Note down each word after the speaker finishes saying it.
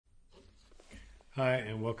Hi,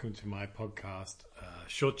 and welcome to my podcast.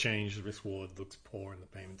 Short change, the risk reward looks poor in the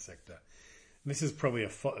payment sector. This is probably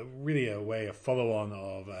really a follow on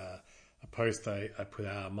of a post I put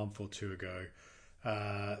out a month or two ago,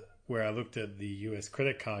 where I looked at the US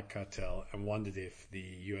credit card cartel and wondered if the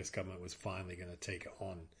US government was finally going to take it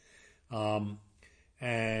on.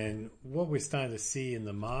 And what we're starting to see in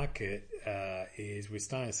the market is we're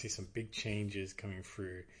starting to see some big changes coming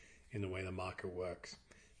through in the way the market works.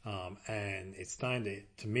 And it's starting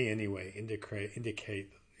to me anyway, indicate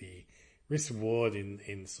that the risk reward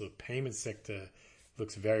in sort of payment sector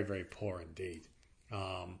looks very, very poor indeed.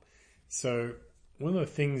 So one of the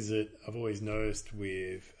things that I've always noticed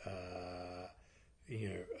with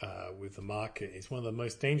the market is one of the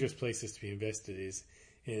most dangerous places to be invested is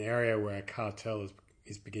in an area where a cartel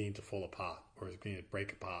is beginning to fall apart or is beginning to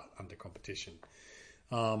break apart under competition.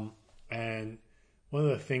 And one of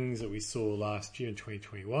the things that we saw last year in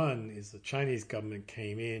 2021 is the Chinese government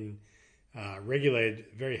came in, regulated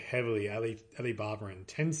very heavily Alibaba and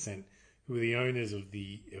Tencent, who were the owners of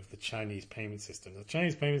the Chinese payment system. The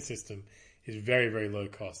Chinese payment system is very, very low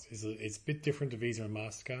cost. It's a bit different to Visa and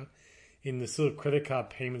MasterCard. In the sort of credit card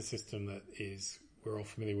payment system that we're all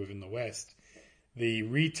familiar with in the West, the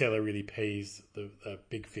retailer really pays the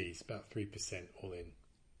big fees, about 3% all in,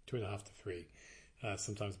 2.5 to 3,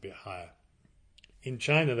 sometimes a bit higher. In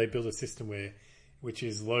China, they built a system which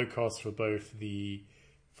is low cost for both the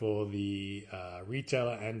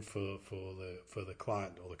retailer and for the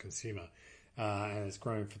client or the consumer, and it's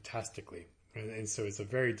growing fantastically. And so it's a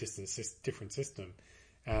very different system,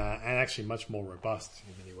 and actually much more robust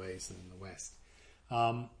in many ways than in the West.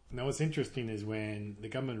 Now, what's interesting is when the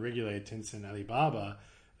government regulated Tencent and Alibaba,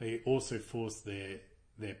 they also forced their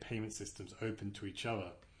payment systems open to each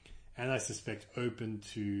other, and I suspect open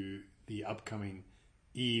to the upcoming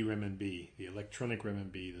e-renminbi, the electronic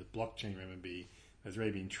renminbi, the blockchain renminbi that's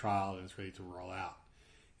already been trialed and is ready to roll out.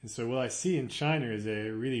 And so what I see in China is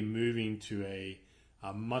they're really moving to a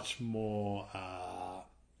much more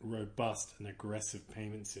robust and aggressive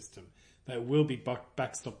payment system that will be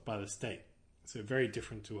backstopped by the state. So very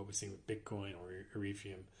different to what we're seeing with Bitcoin or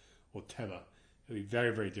Ethereum or Tether. It'll be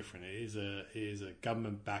very, very different. It is a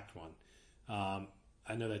government-backed one.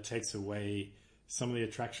 I know that takes away some of the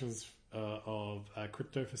attractions of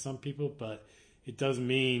crypto for some people, but it does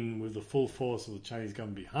mean with the full force of the Chinese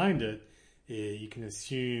government behind it, you can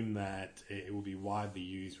assume that it will be widely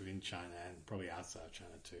used within China and probably outside of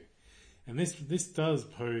China too. And this does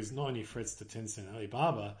pose not only threats to Tencent and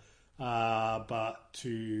Alibaba, but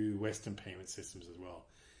to Western payment systems as well.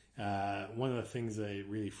 One of the things that it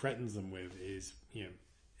really threatens them with is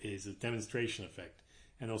a demonstration effect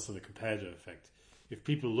and also the competitive effect. If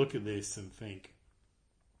people look at this and think,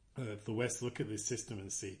 if the West look at this system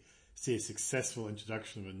and see a successful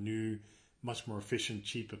introduction of a new, much more efficient,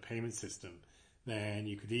 cheaper payment system, then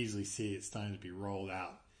you could easily see it starting to be rolled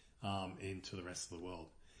out into the rest of the world.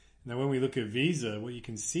 Now, when we look at Visa, what you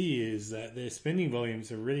can see is that their spending volumes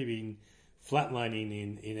have really been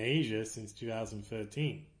flatlining in Asia since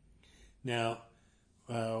 2013. Now,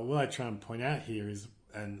 what I try and point out here is,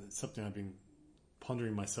 and something I've been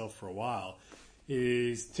pondering myself for a while,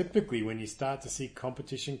 is typically when you start to see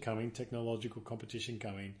competition coming, technological competition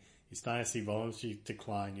coming, you start to see volumes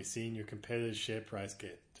decline, you're seeing your competitor's share price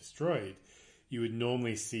get destroyed, you would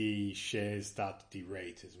normally see shares start to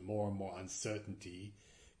derate as more and more uncertainty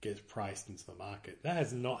gets priced into the market. That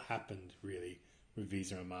has not happened really with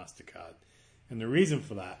Visa and MasterCard. And the reason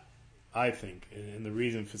for that, I think, and the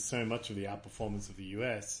reason for so much of the outperformance of the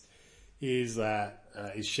US is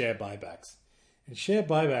share buybacks. And share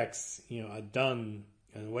buybacks, are done,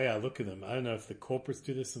 and the way I look at them, I don't know if the corporates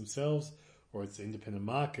do this themselves or it's an independent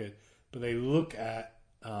market, but they look at,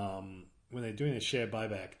 when they're doing a share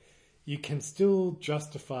buyback, you can still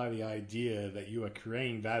justify the idea that you are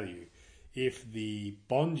creating value if the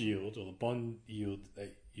bond yield or the bond yield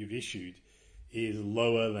that you've issued is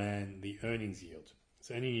lower than the earnings yield.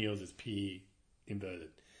 So earnings yield is PE inverted.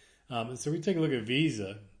 And so we take a look at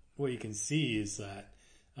Visa, what you can see is that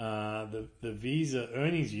the Visa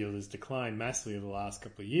earnings yield has declined massively over the last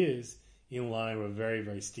couple of years in line with a very,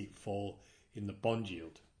 very steep fall in the bond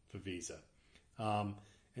yield for Visa.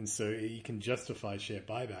 And so you can justify share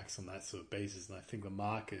buybacks on that sort of basis, and I think the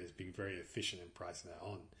market is being very efficient in pricing that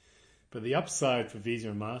on. But the upside for Visa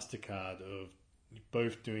and MasterCard of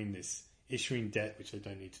both doing this, issuing debt, which they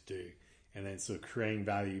don't need to do, and then sort of creating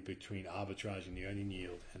value between arbitraging the earning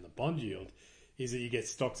yield and the bond yield, is that you get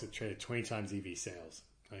stocks that trade at 20 times EV sales.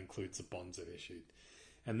 That includes the bonds they've issued.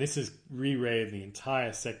 And this has re-rated the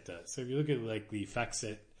entire sector. So if you look at like the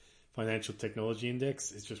FactSet Financial Technology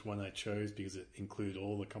Index, it's just one I chose because it included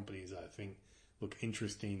all the companies that I think look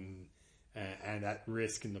interesting and at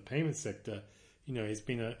risk in the payment sector, it's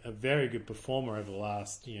been a very good performer over the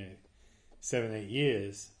last 7-8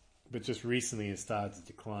 years, but just recently it started to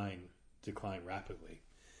decline rapidly.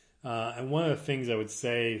 And one of the things I would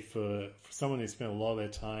say for someone who spent a lot of their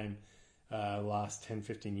time last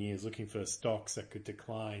 10-15 years looking for stocks that could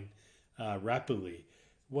decline rapidly,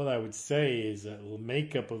 what I would say is that the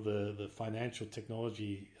makeup of the financial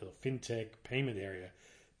technology, fintech payment area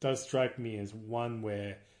does strike me as one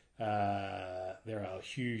where there are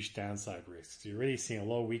huge downside risks. You're already seeing a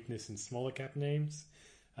lot of weakness in smaller cap names.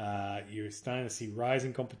 You're starting to see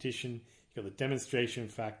rising competition. You've got the demonstration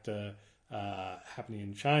factor happening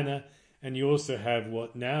in China. And you also have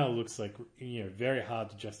what now looks like very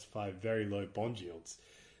hard to justify very low bond yields.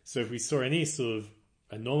 So if we saw any sort of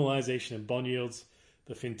a normalization in bond yields,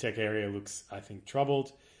 the fintech area looks, I think,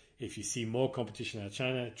 troubled. If you see more competition out of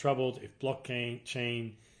China, troubled. If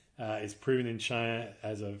blockchain is proven in China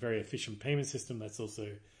as a very efficient payment system, that's also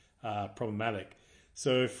problematic.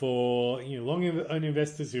 So for long-only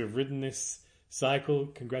investors who have ridden this cycle,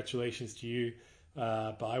 congratulations to you.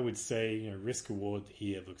 But I would say risk reward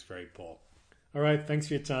here looks very poor. All right, thanks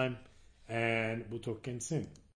for your time, and we'll talk again soon.